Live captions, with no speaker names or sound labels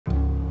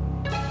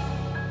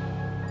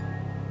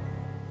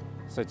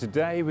So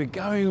today we're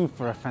going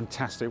for a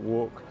fantastic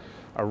walk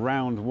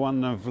around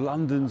one of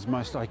London's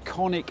most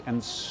iconic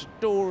and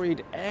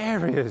storied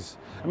areas.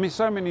 I mean,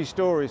 so many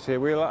stories here.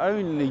 We'll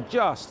only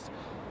just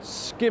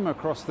skim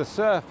across the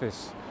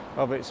surface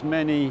of its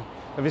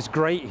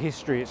great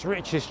history, its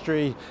rich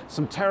history,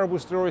 some terrible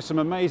stories, some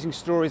amazing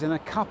stories, and a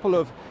couple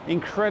of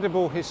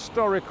incredible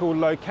historical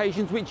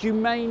locations which you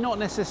may not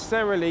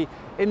necessarily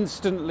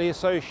instantly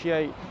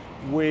associate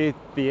with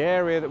the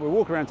area that we're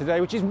walking around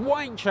today, which is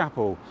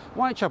Whitechapel.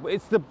 Whitechapel,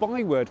 it's the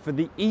byword for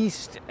the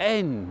East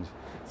End.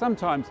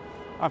 Sometimes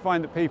I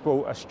find that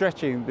people are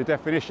stretching the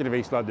definition of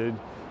East London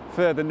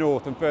further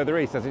north and further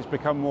east as it's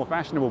become more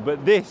fashionable,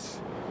 but this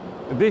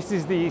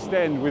is the East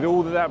End with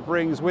all that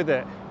brings with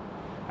it.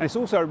 And it's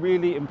also a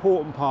really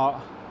important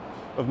part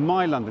of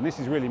my London. This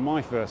is really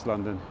my first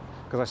London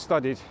because I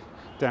studied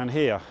down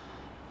here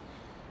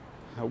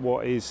at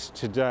what is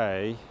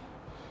today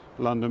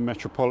London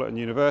Metropolitan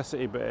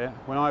University, but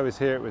when I was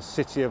here it was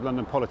City of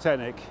London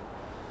Polytechnic,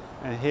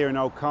 and here in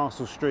Old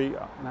Castle Street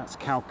that's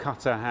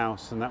Calcutta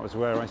House, and that was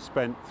where I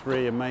spent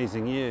 3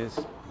 amazing years.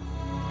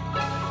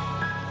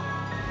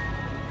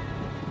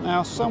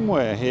 Now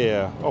somewhere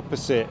here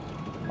opposite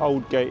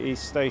Aldgate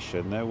East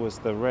Station there was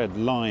the Red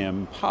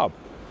Lion pub,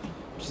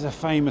 which is a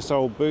famous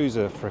old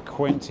boozer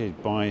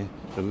frequented by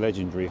the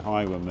legendary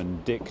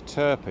highwayman Dick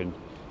Turpin,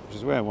 which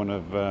is where one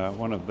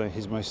of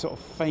his most sort of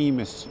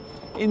famous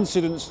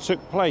incidents took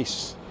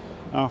place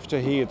after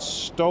he had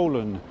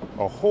stolen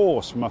a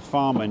horse from a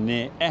farmer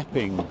near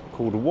Epping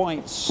called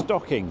White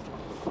Stocking,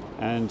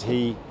 and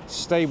he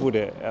stabled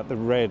it at the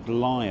Red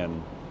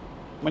Lion.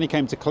 When he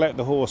came to collect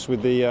the horse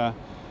with the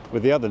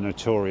other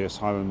notorious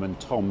highwayman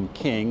Tom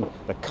King,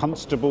 the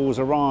constables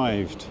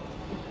arrived,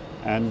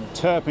 and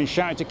Turpin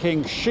shouted to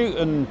King, "Shoot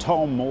 'em,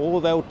 Tom,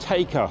 or they'll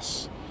take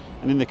us."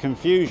 And in the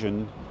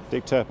confusion,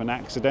 Dick Turpin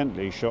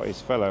accidentally shot his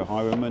fellow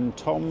highwayman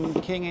Tom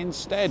King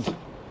instead.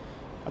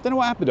 I don't know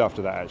what happened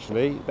after that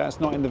actually. That's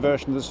not in the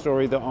version of the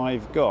story that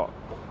I've got.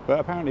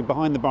 But apparently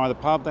behind the bar of the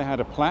pub they had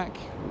a plaque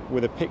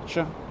with a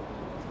picture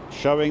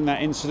showing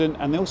that incident,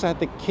 and they also had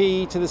the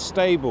key to the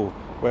stable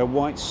where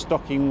White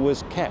Stocking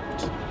was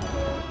kept.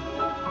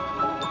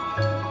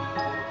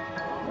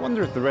 I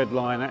wonder if the Red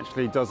Lion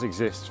actually does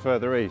exist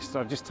further east.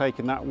 I've just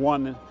taken that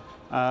one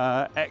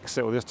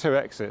exit, or there's 2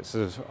 exits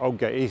of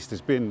Aldgate East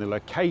as being the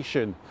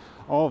location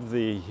of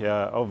the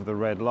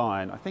Red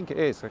Lion. I think it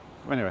is.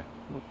 Anyway,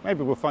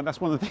 maybe we'll find,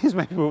 that's one of the things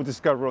maybe we'll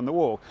discover on the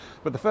walk.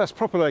 But the first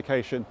proper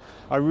location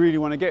I really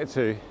want to get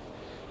to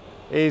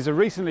is a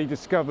recently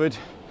discovered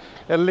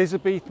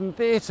Elizabethan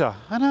theatre.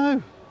 I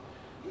know,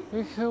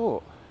 who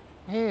thought?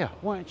 Here,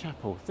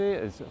 Whitechapel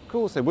theatres. Of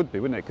course there would be,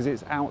 wouldn't it? Because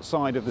it's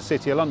outside of the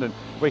City of London,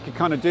 where you could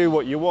kind of do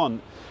what you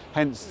want.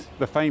 Hence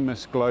the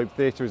famous Globe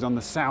Theatre is on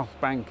the south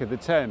bank of the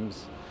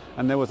Thames.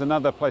 And there was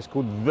another place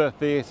called The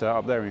Theatre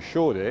up there in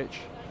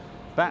Shoreditch.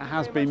 That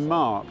has been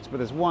marked, but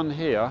there's one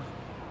here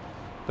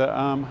that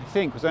I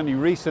think was only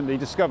recently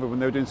discovered when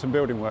they were doing some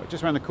building work,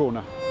 just around the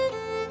corner.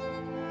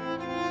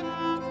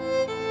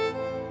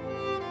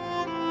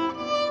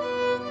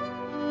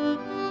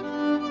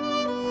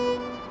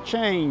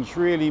 Change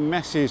really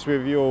messes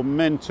with your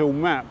mental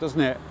map,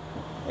 doesn't it?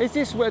 Is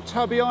this where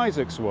Tubby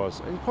Isaacs was?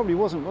 It probably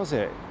wasn't, was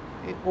it?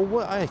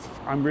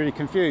 I'm really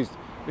confused.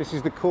 This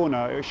is the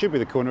corner, it should be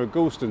the corner of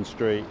Goulston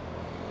Street.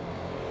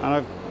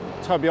 And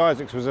Tubby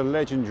Isaacs was a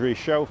legendary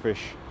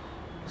shellfish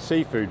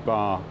seafood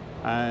bar,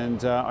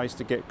 and I used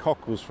to get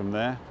cockles from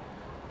there.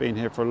 Been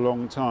here for a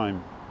long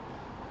time.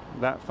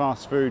 That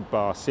fast food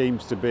bar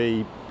seems to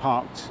be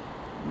parked.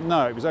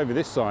 No, it was over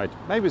this side.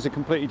 Maybe it's a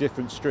completely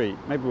different street.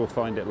 Maybe we'll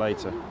find it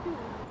later.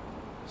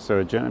 So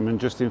a gentleman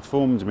just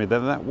informed me that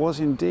that was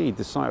indeed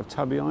the site of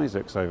Tubby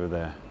Isaacs over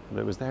there.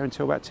 That was there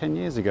until about 10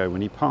 years ago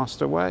when he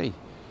passed away.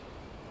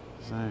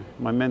 So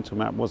my mental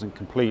map wasn't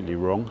completely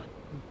wrong.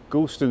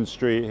 Goulston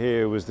Street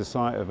here was the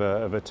site of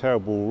a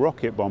terrible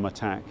rocket bomb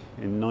attack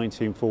in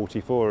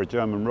 1944. A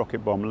German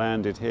rocket bomb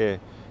landed here,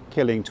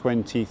 killing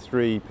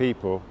 23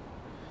 people.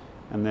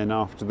 And then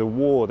after the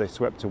war, they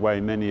swept away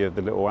many of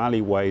the little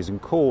alleyways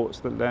and courts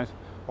that led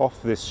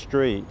off this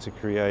street to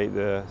create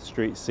the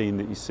street scene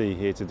that you see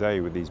here today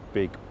with these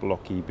big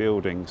blocky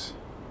buildings.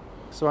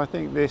 So I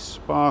think this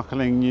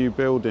sparkling new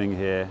building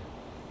here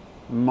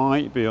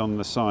might be on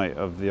the site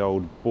of the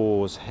old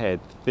Boar's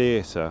Head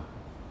Theatre.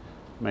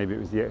 Maybe it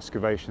was the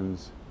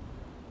excavations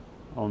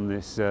on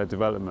this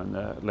development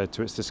that led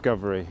to its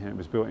discovery. It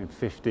was built in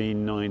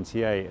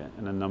 1598,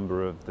 and a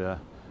number of the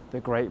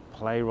great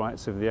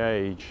playwrights of the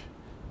age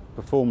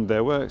performed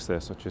their works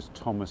there, such as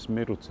Thomas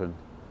Middleton.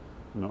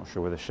 I'm not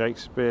sure whether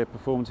Shakespeare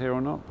performed here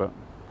or not, but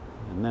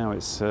now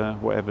it's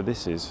whatever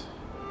this is.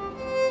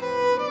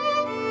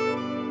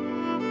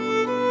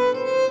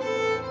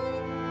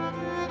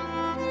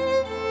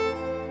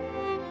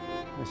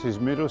 This is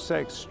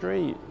Middlesex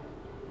Street,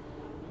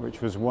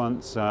 which was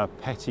once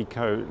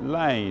Petticoat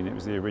Lane. It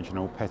was the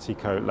original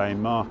Petticoat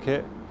Lane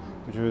market,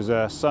 which was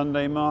a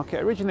Sunday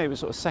market. Originally it was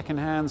sort of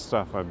second-hand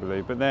stuff, I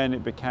believe, but then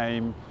it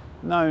became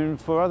known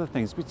for other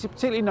things,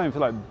 particularly known for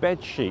like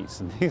bed sheets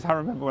and things. I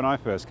remember when I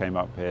first came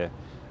up here,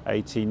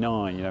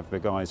 89. You know, for the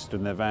guys stood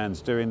in their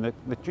vans doing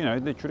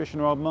the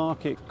traditional old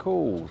market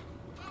call.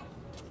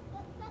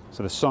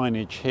 So the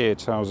signage here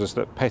tells us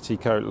that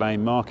Petticoat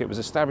Lane Market was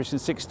established in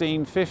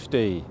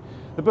 1650.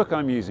 The book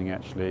I'm using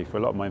actually for a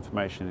lot of my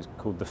information is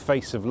called The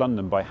Face of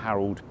London by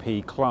Harold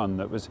P. Clun,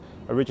 that was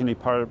originally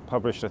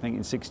published I think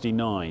in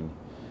 69.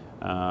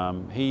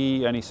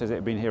 He only says it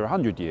had been here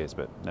 100 years,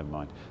 but never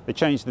mind. They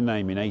changed the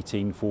name in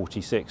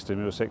 1846 to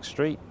Middlesex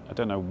Street. I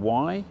don't know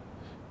why,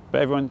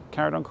 but everyone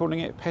carried on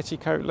calling it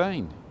Petticoat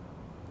Lane.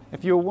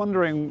 If you're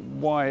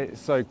wondering why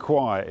it's so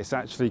quiet, it's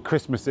actually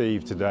Christmas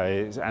Eve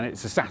today, and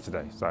it's a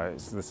Saturday, so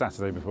it's the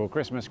Saturday before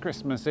Christmas,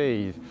 Christmas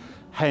Eve,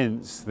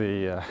 hence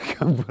the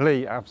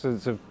complete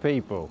absence of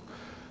people.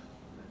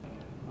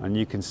 And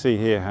you can see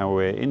here how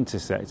we're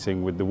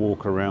intersecting with the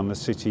walk around the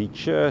city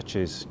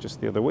churches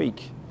just the other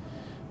week.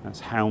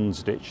 That's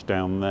Houndsditch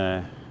down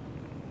there.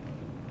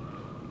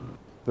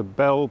 The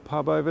Bell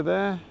pub over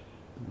there,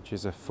 which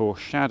is a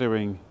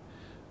foreshadowing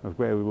of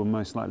where we will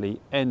most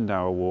likely end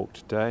our walk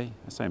today.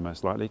 I say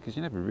most likely because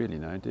you never really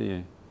know, do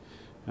you?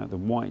 At the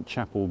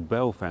Whitechapel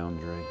Bell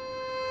Foundry.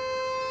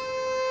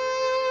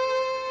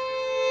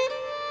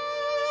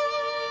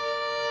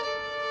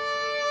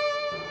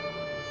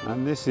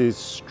 And this is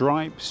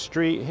Stripe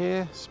Street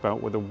here,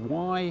 spelt with a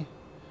Y,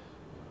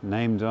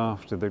 named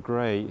after the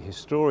great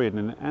historian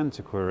and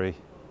antiquary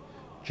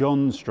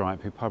John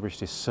Stripe, who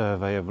published his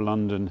Survey of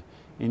London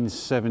in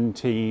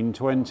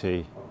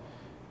 1720.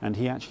 And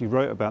he actually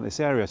wrote about this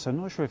area, so I'm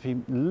not sure if he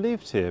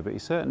lived here, but he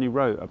certainly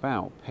wrote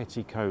about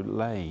Petticoat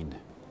Lane.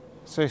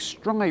 So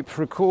Stripe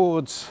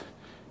records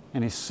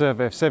in his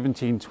survey of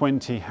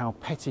 1720 how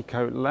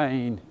Petticoat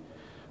Lane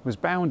was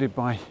bounded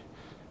by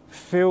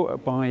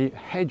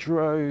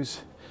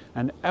hedgerows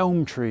and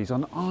elm trees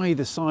on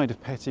either side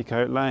of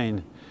Petticoat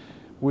Lane,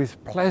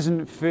 with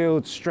pleasant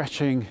fields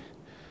stretching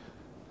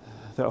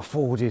that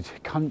afforded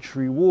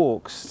country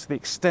walks to the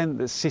extent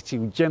that city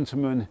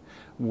gentlemen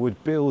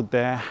would build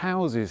their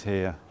houses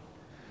here,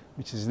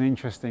 which is an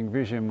interesting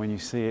vision when you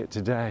see it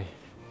today.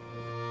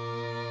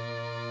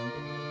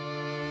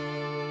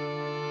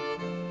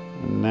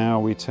 And now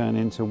we turn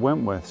into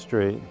Wentworth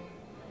Street,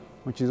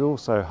 which is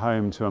also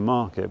home to a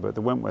market, but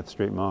the Wentworth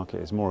Street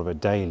market is more of a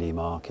daily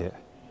market.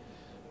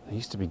 There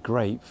used to be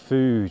great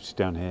food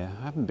down here.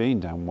 I haven't been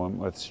down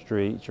Wentworth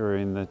Street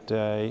during the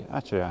day.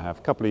 Actually, I have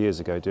a couple of years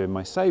ago doing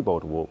my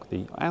Saybold walk,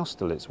 the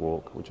Austerlitz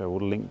walk, which I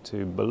will link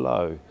to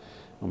below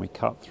when we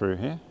cut through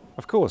here.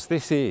 Of course,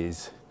 this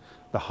is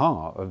the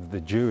heart of the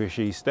Jewish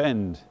East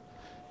End.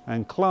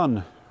 And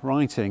Clun,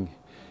 writing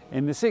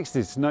in the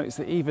 60s, notes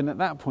that even at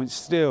that point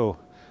still,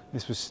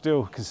 this was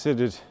still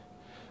considered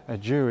a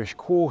Jewish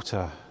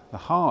quarter, the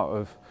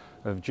heart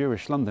of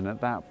Jewish London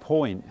at that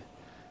point.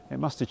 It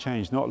must have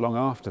changed not long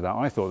after that.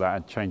 I thought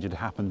that change had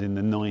happened in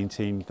the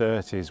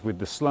 1930s with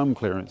the slum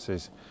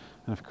clearances.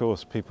 And of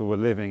course, people were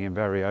living in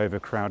very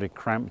overcrowded,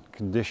 cramped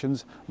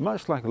conditions,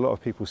 much like a lot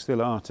of people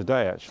still are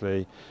today,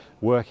 actually,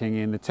 working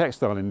in the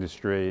textile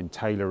industry, in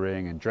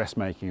tailoring and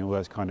dressmaking, all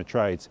those kind of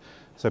trades.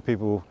 So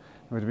people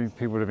would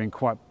have been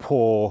quite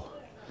poor,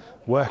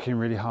 working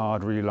really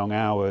hard, really long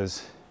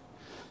hours.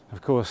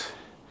 Of course,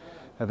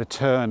 at the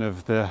turn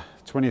of the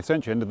 20th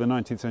century, end of the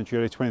 19th century,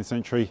 early 20th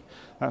century,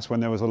 that's when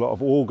there was a lot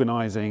of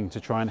organising to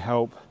try and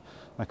help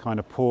the kind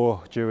of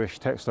poor Jewish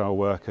textile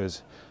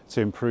workers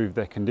to improve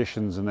their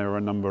conditions, and there were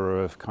a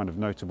number of kind of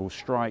notable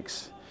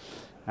strikes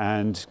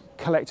and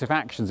collective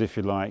actions, if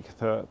you like,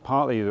 that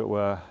partly that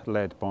were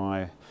led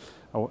by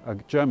a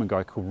German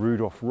guy called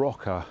Rudolf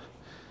Rocker.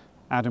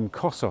 Adam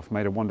Kossoff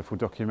made a wonderful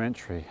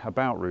documentary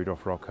about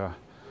Rudolf Rocker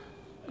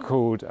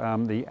called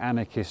The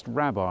Anarchist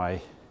Rabbi.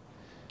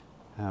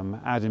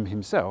 Adam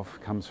himself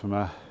comes from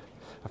a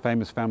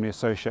famous family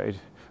associated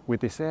with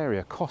this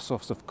area,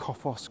 Kossoff's of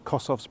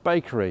Kossoff's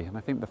Bakery, and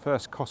I think the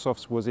first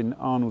Kossoff's was in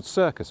Arnold's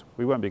Circus.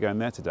 We won't be going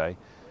there today,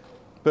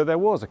 but there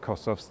was a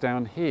Kossoff's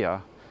down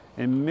here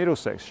in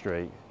Middlesex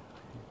Street.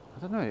 I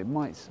don't know, it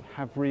might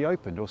have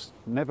reopened or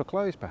never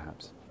closed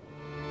perhaps.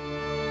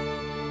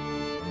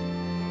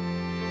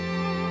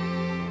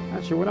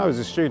 Actually, when I was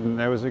a student,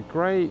 there was a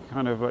great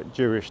kind of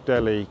Jewish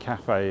deli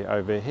cafe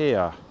over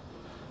here.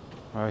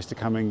 I used to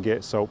come and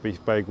get salt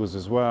beef bagels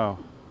as well.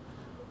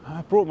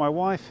 I brought my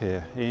wife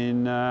here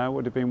in,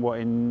 would have been what,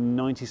 in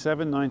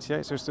 97,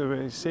 98, so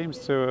it seems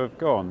to have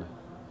gone.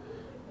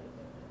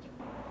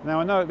 Now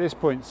I know at this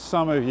point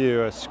some of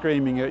you are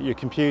screaming at your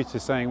computer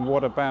saying,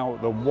 what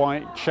about the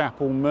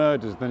Whitechapel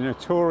murders, the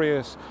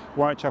notorious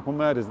Whitechapel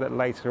murders that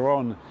later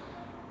on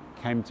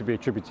came to be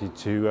attributed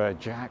to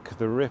Jack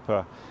the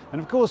Ripper?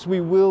 And of course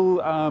we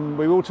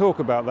will talk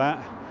about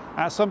that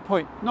at some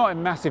point, not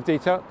in massive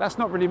detail. That's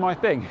not really my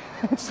thing.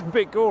 It's a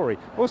bit gory.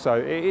 Also,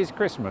 it is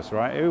Christmas,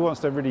 right? Who wants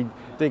to really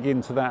dig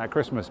into that at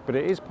Christmas? But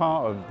it is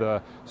part of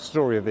the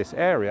story of this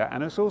area,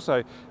 and it's also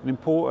an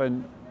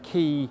important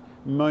key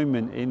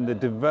moment in the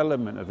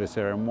development of this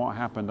area and what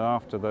happened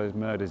after those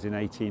murders in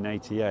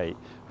 1888.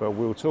 But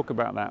we'll talk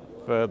about that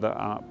further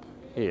up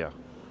here.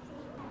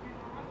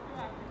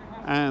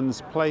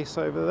 Anne's place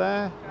over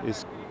there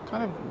is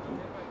kind of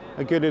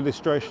a good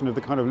illustration of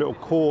the kind of little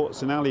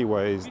courts and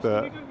alleyways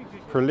that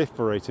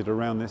proliferated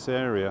around this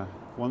area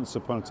once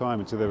upon a time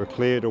until they were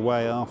cleared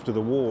away after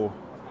the war.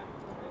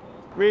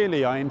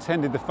 Really, I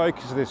intended the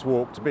focus of this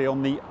walk to be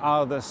on the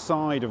other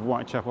side of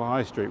Whitechapel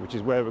High Street, which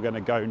is where we're going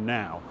to go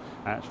now,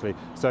 actually.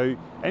 So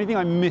anything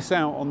I miss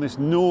out on this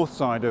north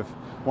side of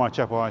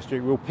Whitechapel High Street,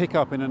 we'll pick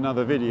up in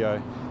another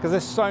video, because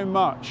there's so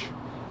much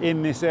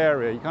in this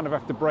area, you kind of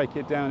have to break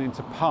it down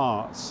into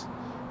parts.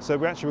 So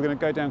we're going to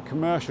go down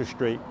Commercial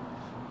Street.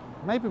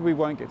 Maybe we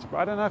won't get to,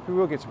 I don't know if we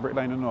will get to Brick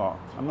Lane or not.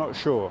 I'm not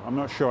sure.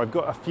 I've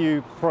got a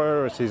few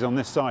priorities on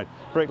this side.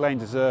 Brick Lane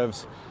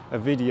deserves a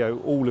video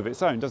all of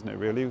its own, doesn't it,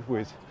 really,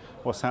 with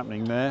what's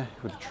happening there,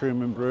 with the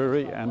Truman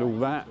Brewery and all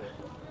that.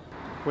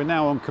 We're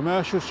now on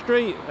Commercial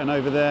Street, and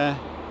over there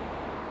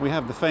we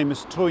have the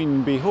famous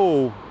Toynbee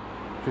Hall,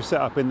 which was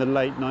set up in the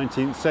late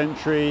 19th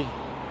century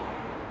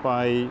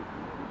by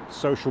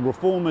social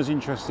reformers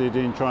interested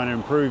in trying to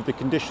improve the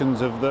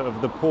conditions of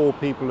the poor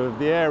people of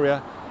the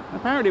area.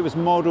 Apparently it was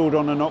modelled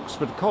on an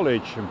Oxford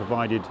college and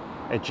provided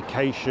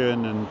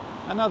education and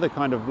other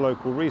kind of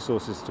local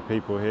resources to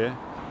people here.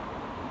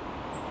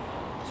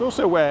 It's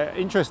also where,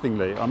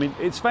 interestingly, I mean,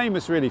 it's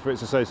famous really for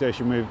its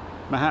association with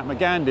Mahatma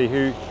Gandhi,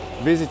 who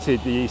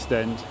visited the East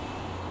End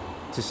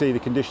to see the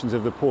conditions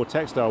of the poor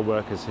textile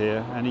workers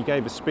here, and he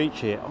gave a speech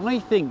here. I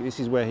think this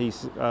is where he,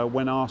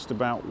 when asked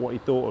about what he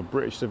thought of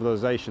British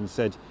civilization,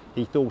 said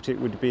he thought it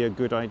would be a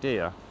good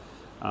idea.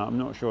 I'm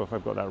not sure if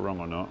I've got that wrong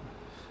or not.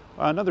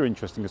 Another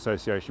interesting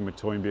association with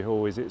Toynbee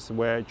Hall is it's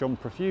where John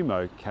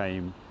Profumo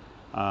came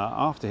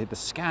after the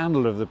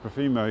scandal of the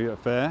Profumo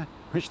affair,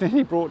 which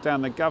nearly brought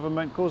down the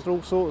government, caused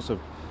all sorts of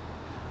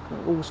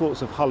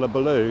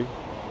hullabaloo.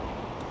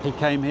 He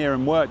came here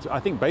and worked, I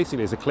think,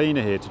 basically as a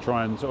cleaner here to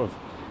try and sort of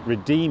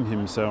redeem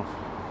himself.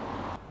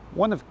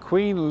 One of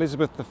Queen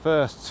Elizabeth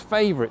I's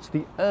favourites,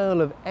 the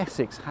Earl of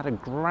Essex, had a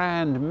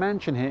grand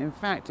mansion here. In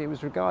fact, it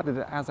was regarded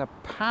as a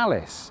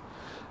palace.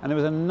 And there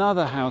was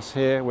another house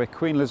here where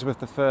Queen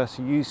Elizabeth I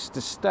used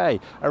to stay,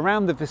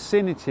 around the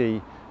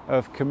vicinity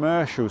of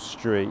Commercial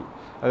Street.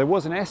 There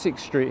was an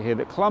Essex Street here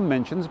that Clum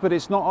mentions, but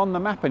it's not on the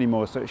map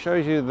anymore, so it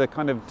shows you the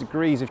kind of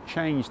degrees of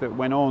change that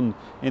went on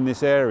in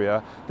this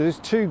area. Those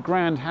two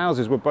grand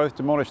houses were both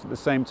demolished at the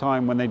same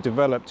time when they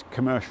developed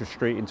Commercial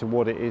Street into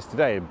what it is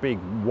today, a big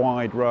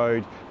wide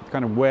road with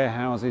kind of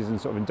warehouses and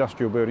sort of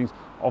industrial buildings.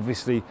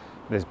 Obviously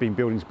there's been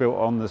buildings built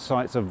on the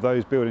sites of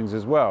those buildings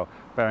as well,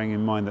 bearing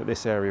in mind that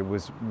this area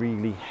was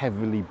really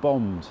heavily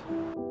bombed.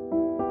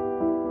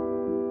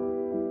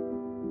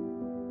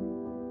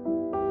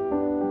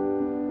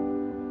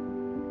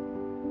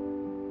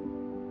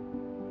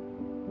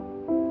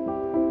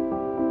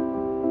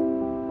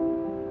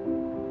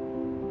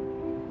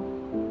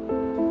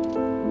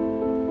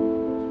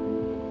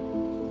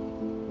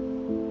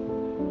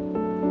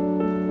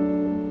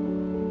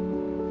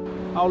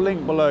 I'll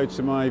link below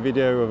to my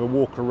video of a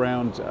walk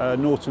around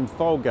Norton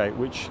Folgate,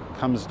 which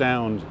comes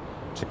down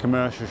to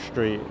Commercial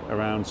Street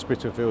around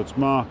Spitalfields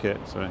Market,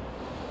 so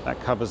that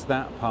covers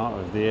that part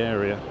of the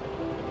area.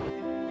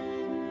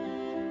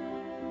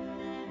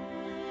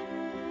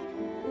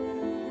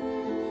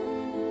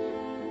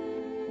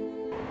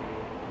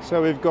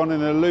 So we've gone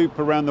in a loop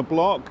around the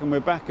block and we're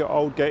back at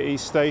Aldgate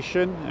East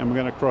Station, and we're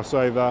going to cross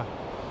over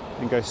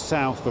and go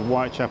south of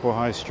Whitechapel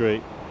High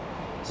Street.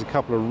 There's a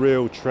couple of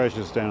real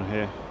treasures down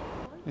here.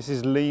 This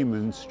is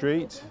Lehman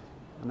Street,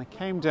 and I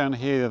came down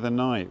here the other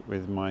night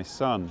with my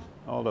son,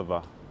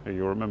 Oliver, who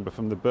you'll remember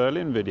from the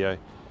Berlin video,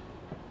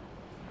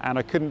 and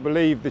I couldn't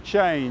believe the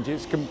change.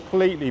 It's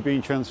completely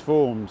been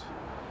transformed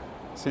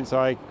since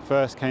I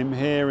first came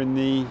here in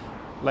the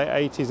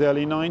late 80s,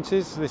 early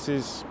 90s. This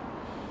is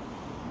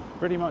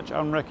pretty much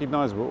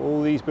unrecognisable.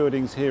 All these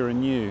buildings here are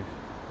new.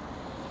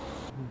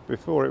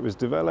 Before it was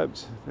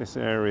developed, this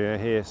area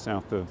here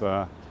south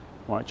of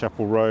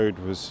Whitechapel Road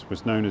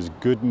was known as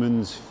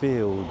Goodman's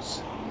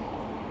Fields.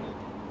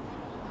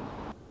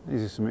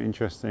 These are some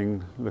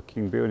interesting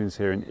looking buildings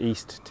here in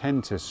East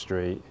Tenter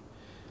Street.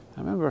 I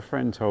remember a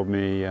friend told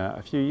me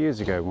a few years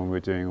ago when we were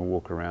doing a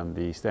walk around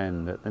the East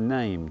End that the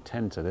name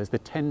Tenter, there's the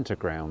Tenter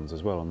grounds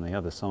as well on the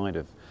other side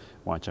of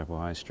Whitechapel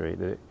High Street,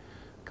 that it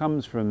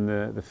comes from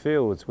the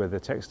fields where the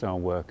textile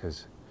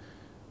workers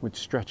would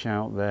stretch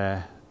out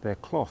their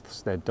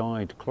cloths, their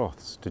dyed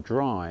cloths, to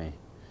dry.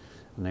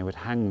 And they would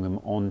hang them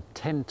on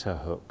tenter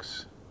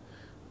hooks,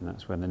 and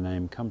that's where the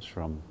name comes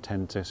from.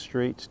 Tenter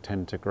Street,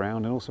 Tenter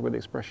Ground, and also where the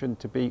expression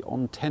to be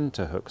on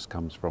tenter hooks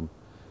comes from.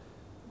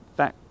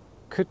 That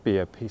could be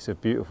a piece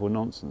of beautiful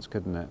nonsense,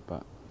 couldn't it?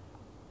 But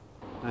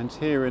and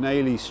here in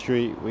Ailey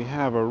Street we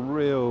have a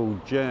real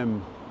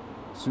gem,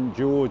 St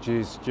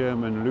George's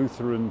German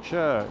Lutheran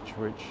Church,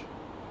 which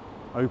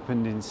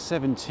opened in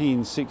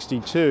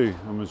 1762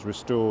 and was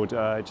restored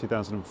in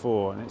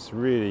 2004, and it's a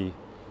really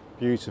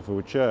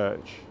beautiful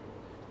church.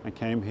 I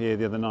came here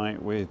the other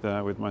night with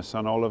my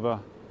son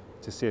Oliver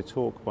to see a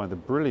talk by the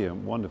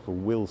brilliant, wonderful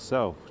Will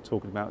Self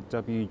talking about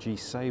W.G.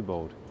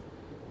 Sebold,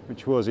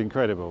 which was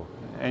incredible.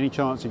 Any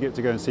chance you get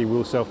to go and see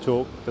Will Self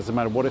talk, doesn't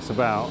matter what it's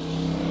about,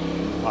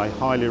 I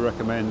highly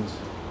recommend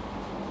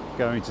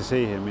going to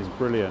see him is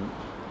brilliant.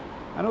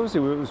 And obviously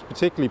what was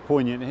particularly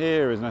poignant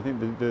here is, and I think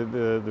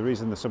the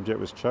reason the subject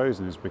was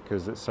chosen is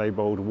because that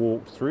Sebald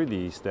walked through the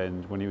East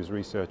End when he was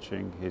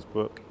researching his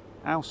book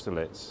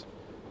Austerlitz.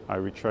 I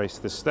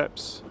retraced the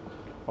steps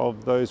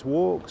of those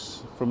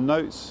walks from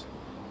notes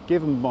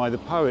given by the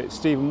poet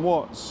Stephen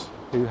Watts,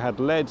 who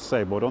had led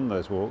Sebald on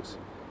those walks,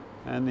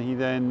 and he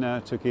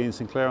then took Ian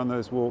Sinclair on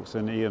those walks,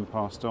 and Ian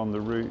passed on the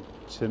route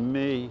to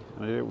me,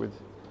 and I did it with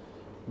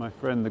my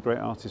friend the great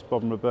artist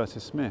Bob and Roberta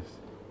Smith.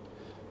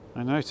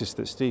 I noticed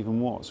that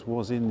Stephen Watts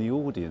was in the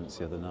audience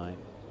the other night.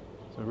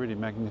 It's a really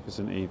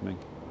magnificent evening.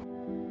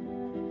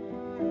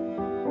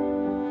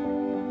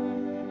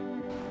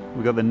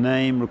 We've got the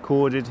name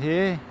recorded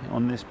here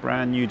on this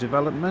brand new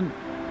development.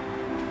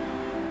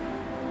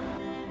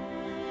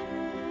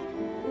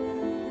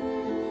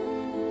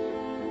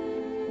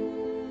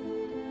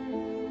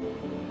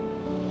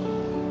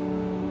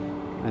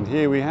 And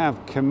here we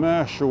have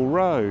Commercial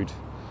Road,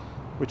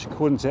 which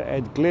according to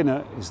Ed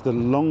Glynner is the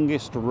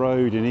longest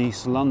road in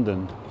East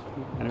London.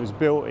 And it was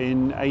built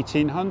in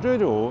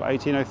 1800 or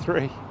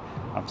 1803,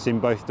 I've seen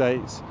both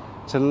dates,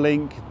 to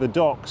link the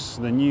docks,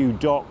 the new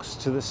docks,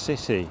 to the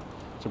city,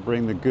 to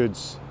bring the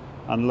goods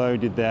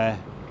unloaded there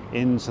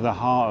into the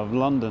heart of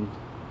London.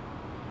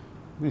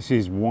 This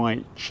is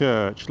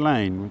Whitechapel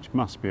Lane, which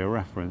must be a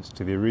reference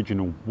to the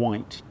original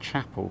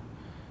Whitechapel,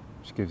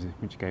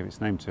 which gave its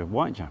name to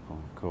Whitechapel,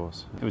 of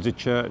course. It was a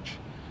church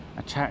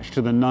attached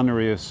to the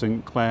nunnery of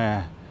St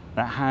Clair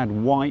that had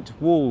white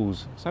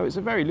walls. So it's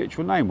a very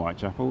literal name,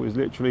 Whitechapel. It was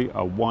literally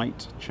a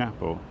white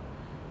chapel.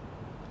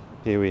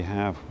 Here we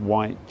have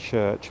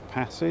Whitechurch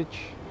Passage.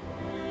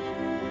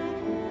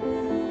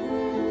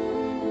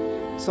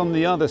 It's on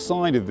the other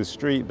side of the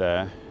street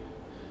there,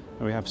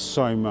 and we have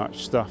so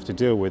much stuff to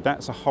deal with.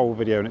 That's a whole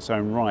video in its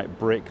own right.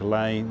 Brick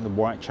Lane, the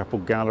Whitechapel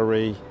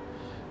Gallery,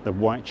 the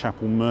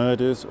Whitechapel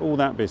murders, all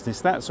that business.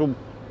 That's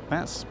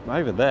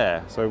over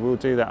there, so we'll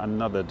do that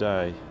another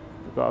day.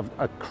 We've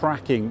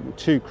got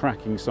two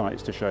cracking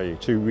sites to show you,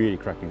 two really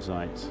cracking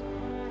sites.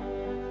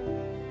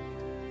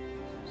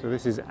 So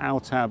this is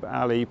Altab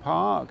Alley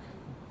Park,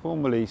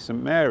 formerly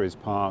St Mary's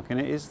Park, and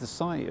it is the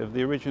site of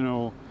the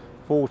original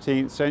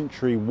 14th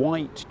century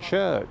white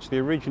church, the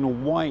original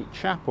white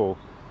chapel.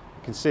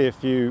 You can see a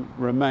few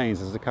remains.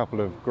 There's a couple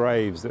of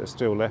graves that are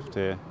still left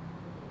here.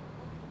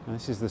 And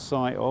this is the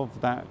site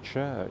of that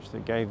church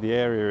that gave the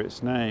area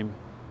its name.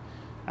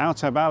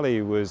 Altab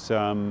Ali was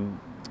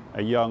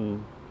a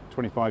young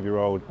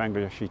 25-year-old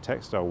Bangladeshi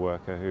textile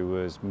worker who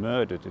was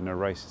murdered in a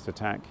racist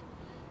attack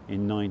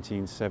in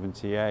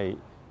 1978.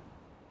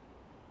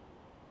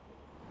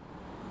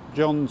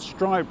 John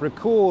Stripe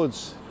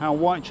records how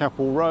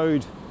Whitechapel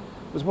Road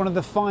was one of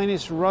the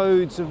finest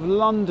roads of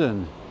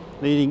London,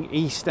 leading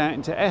east out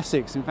into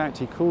Essex. In fact,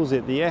 he calls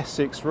it the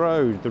Essex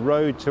Road, the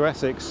road to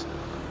Essex,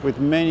 with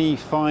many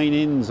fine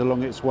inns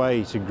along its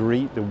way to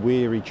greet the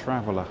weary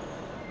traveller.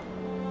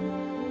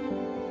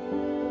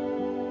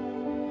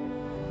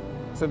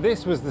 So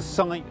this was the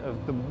site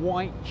of the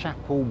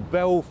Whitechapel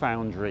Bell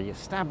Foundry,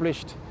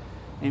 established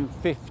in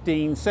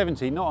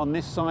 1570. Not on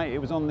this site, it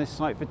was on this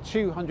site for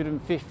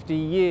 250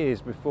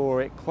 years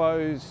before it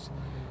closed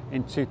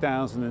in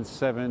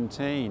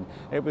 2017.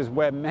 It was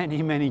where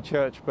many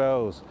church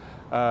bells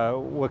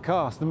were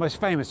cast. The most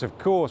famous, of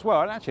course,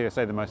 well, actually I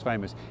say the most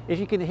famous. If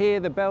you can hear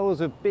the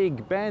bells of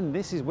Big Ben,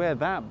 this is where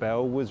that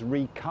bell was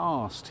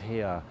recast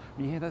here.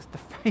 You hear that's the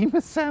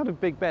famous sound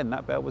of Big Ben.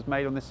 That bell was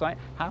made on this site.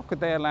 How could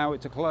they allow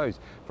it to close?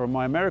 For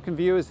my American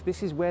viewers,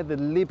 this is where the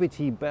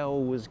Liberty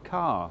Bell was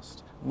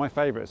cast. My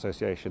favourite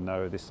association,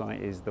 though, of this site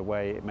is the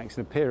way it makes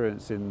an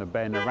appearance in the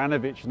Ben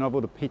Aranovich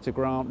novel, the Peter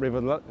Grant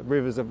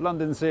Rivers of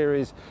London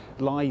series,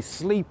 lies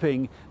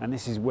sleeping, and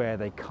this is where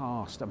they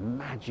cast a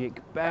magic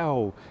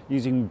bell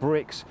using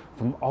bricks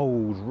from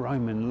old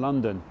Roman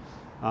London.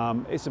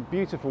 It's a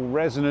beautiful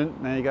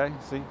resonant, there you go,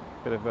 see,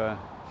 bit of a,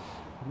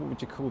 what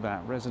would you call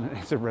that? Resonant,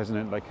 it's a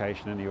resonant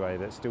location anyway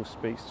that still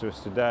speaks to us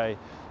today.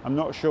 I'm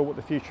not sure what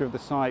the future of the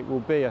site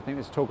will be. I think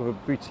there's talk of a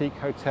boutique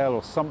hotel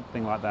or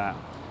something like that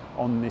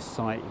on this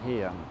site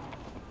here.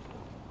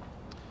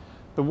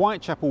 The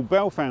Whitechapel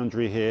Bell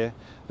Foundry here,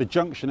 the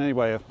junction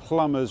anyway of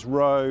Plumbers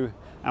Row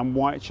and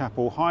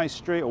Whitechapel High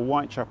Street or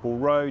Whitechapel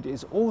Road,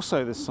 is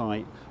also the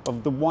site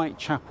of the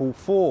Whitechapel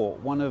Fort,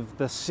 one of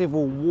the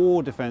Civil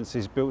War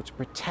defences built to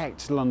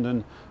protect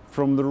London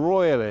from the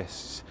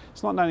Royalists.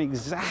 It's not known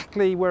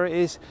exactly where it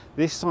is.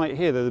 This site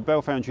here, the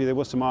Bell Foundry, there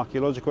was some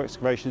archaeological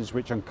excavations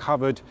which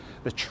uncovered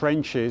the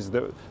trenches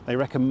that they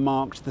reckon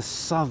marked the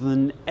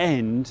southern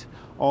end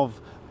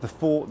of the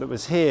fort that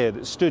was here,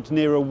 that stood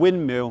near a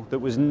windmill that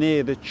was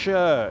near the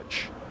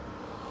church.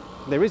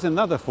 There is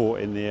another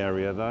fort in the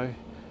area though,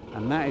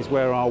 and that is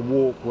where our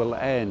walk will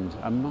end.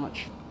 A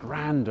much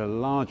grander,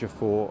 larger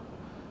fort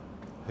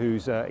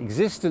whose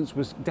existence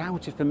was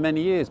doubted for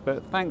many years,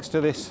 but thanks to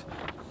this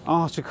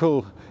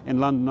article in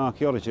London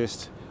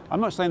Archaeologist, I'm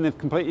not saying they've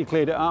completely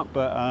cleared it up,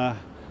 but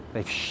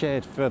they've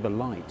shed further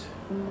light.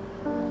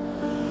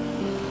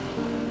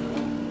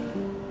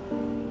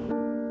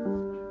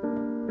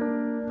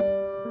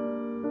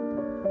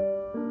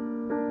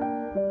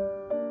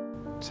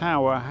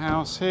 tower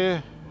house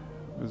here.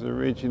 It was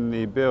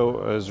originally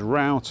built as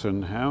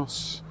Rowton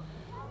House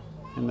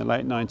in the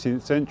late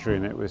 19th century,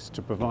 and it was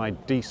to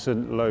provide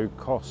decent,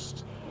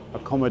 low-cost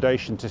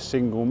accommodation to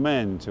single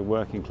men, to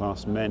working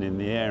class men in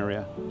the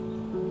area.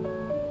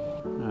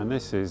 And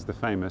this is the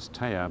famous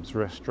Tayab's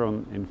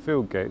restaurant in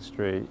Fieldgate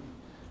Street,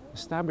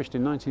 established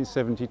in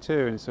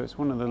 1972, and so it's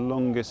one of the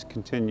longest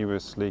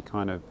continuously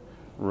kind of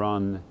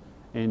run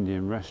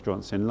Indian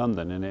restaurants in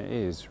London, and it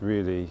is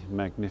really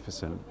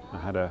magnificent. I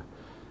had a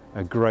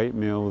great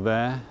meal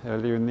there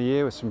earlier in the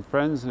year with some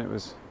friends, and it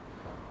was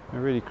a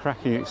really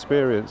cracking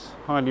experience.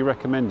 Highly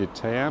recommended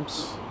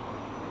Tayab's.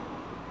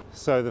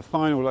 So the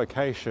final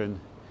location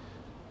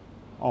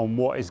on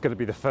what is going to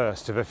be the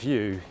first of a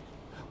few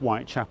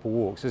Whitechapel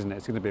walks, isn't it?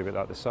 It's going to be a bit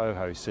like the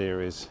Soho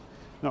series.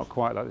 Not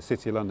quite like the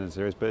City of London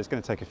series, but it's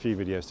going to take a few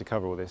videos to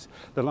cover all this.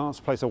 The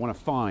last place I want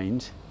to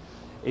find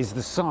is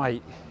the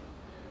site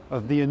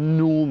of the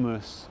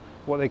enormous,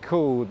 what they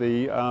call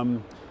the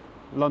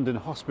London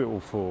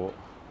Hospital Fort.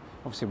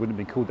 Obviously it wouldn't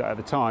have been called that at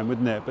the time,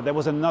 wouldn't it? But there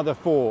was another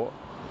fort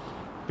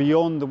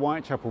beyond the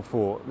Whitechapel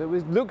Fort that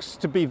looks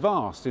to be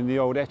vast in the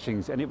old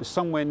etchings, and it was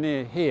somewhere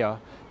near here,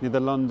 near the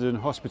London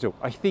Hospital.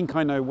 I think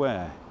I know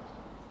where.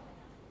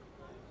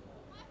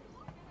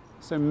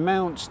 So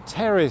Mount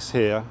Terrace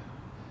here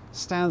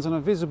stands on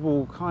a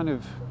visible kind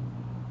of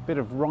bit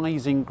of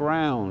rising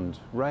ground,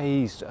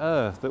 raised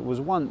earth that was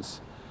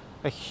once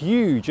a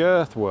huge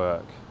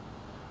earthwork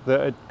that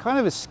had kind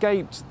of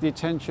escaped the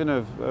attention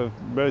of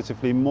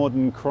relatively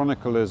modern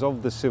chroniclers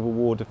of the Civil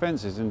War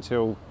defences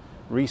until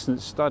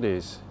recent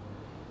studies.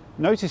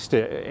 Noticed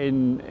it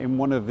in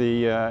one of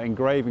the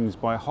engravings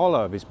by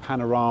Holler of his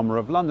panorama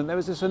of London. There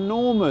was this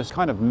enormous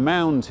kind of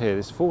mound here,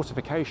 this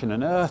fortification,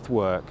 an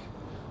earthwork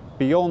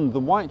beyond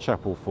the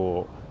Whitechapel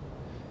Fort.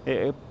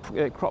 It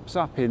crops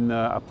up in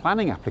a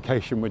planning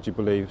application, would you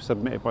believe,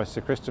 submitted by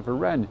Sir Christopher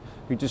Wren,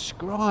 who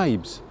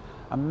describes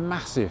a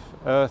massive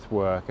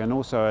earthwork, and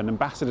also an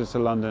ambassador to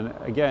London,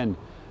 again,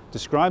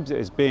 describes it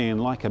as being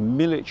like a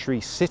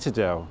military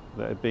citadel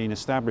that had been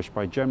established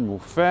by General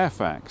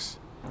Fairfax.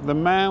 The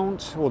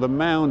Mount, or the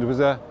mound,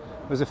 was a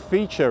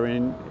feature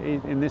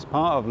in this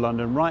part of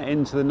London right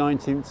into the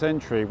 19th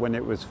century, when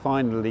it was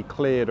finally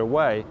cleared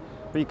away.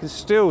 But you can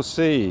still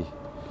see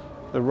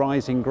the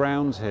rising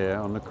grounds here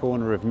on the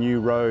corner of New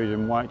Road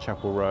and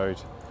Whitechapel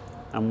Road,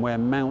 and where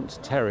Mount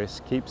Terrace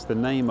keeps the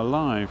name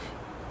alive.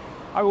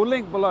 I will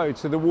link below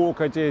to the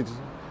walk I did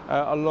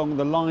along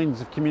the lines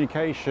of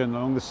communication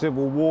along the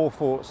Civil War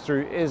forts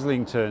through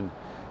Islington.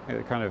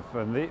 They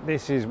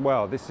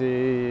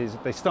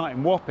start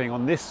in Wapping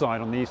on this side,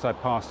 on the east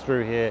side, pass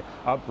through here,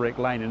 up Brick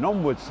Lane and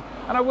onwards.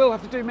 And I will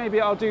have to do, maybe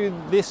I'll do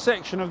this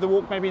section of the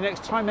walk maybe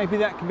next time, maybe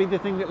that can be the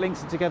thing that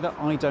links it together,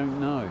 I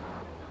don't know.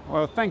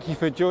 Well, thank you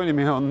for joining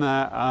me on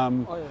that,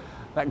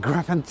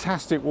 that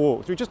fantastic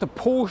walk through just a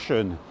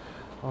portion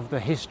of the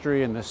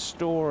history and the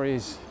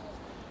stories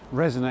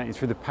resonating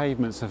through the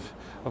pavements of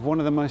one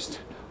of the most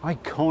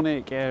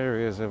iconic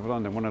areas of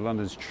London, one of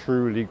London's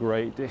truly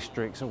great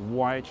districts of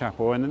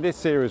Whitechapel. And this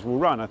series will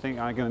run, I think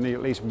I'm going to need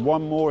at least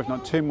one more, if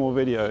not two more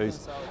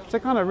videos to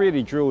kind of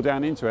really drill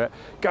down into it.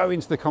 Go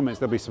into the comments,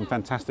 there'll be some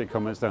fantastic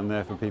comments down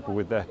there from people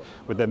with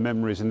their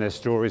memories and their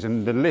stories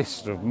and the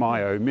list of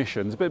my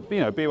omissions. But you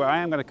know, be aware, I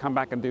am going to come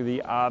back and do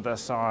the other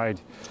side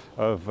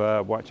of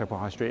Whitechapel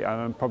High Street, and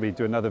I'll probably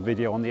do another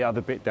video on the other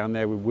bit down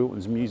there with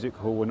Wilton's Music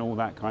Hall and all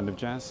that kind of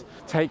jazz.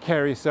 Take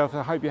care of yourself.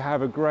 I hope you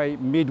have a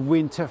great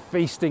midwinter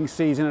feasting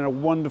season and a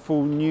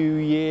wonderful new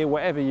year,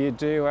 whatever you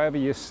do, however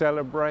you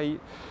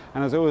celebrate.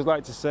 And as I always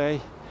like to say,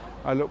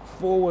 I look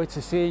forward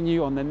to seeing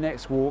you on the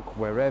next walk,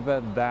 wherever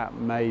that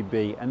may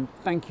be. And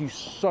thank you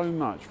so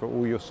much for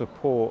all your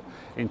support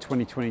in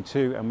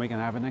 2022, and we're going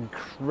to have an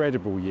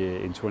incredible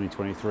year in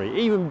 2023,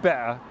 even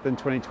better than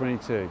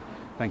 2022.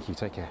 Thank you,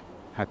 take care.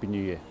 Happy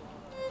New Year.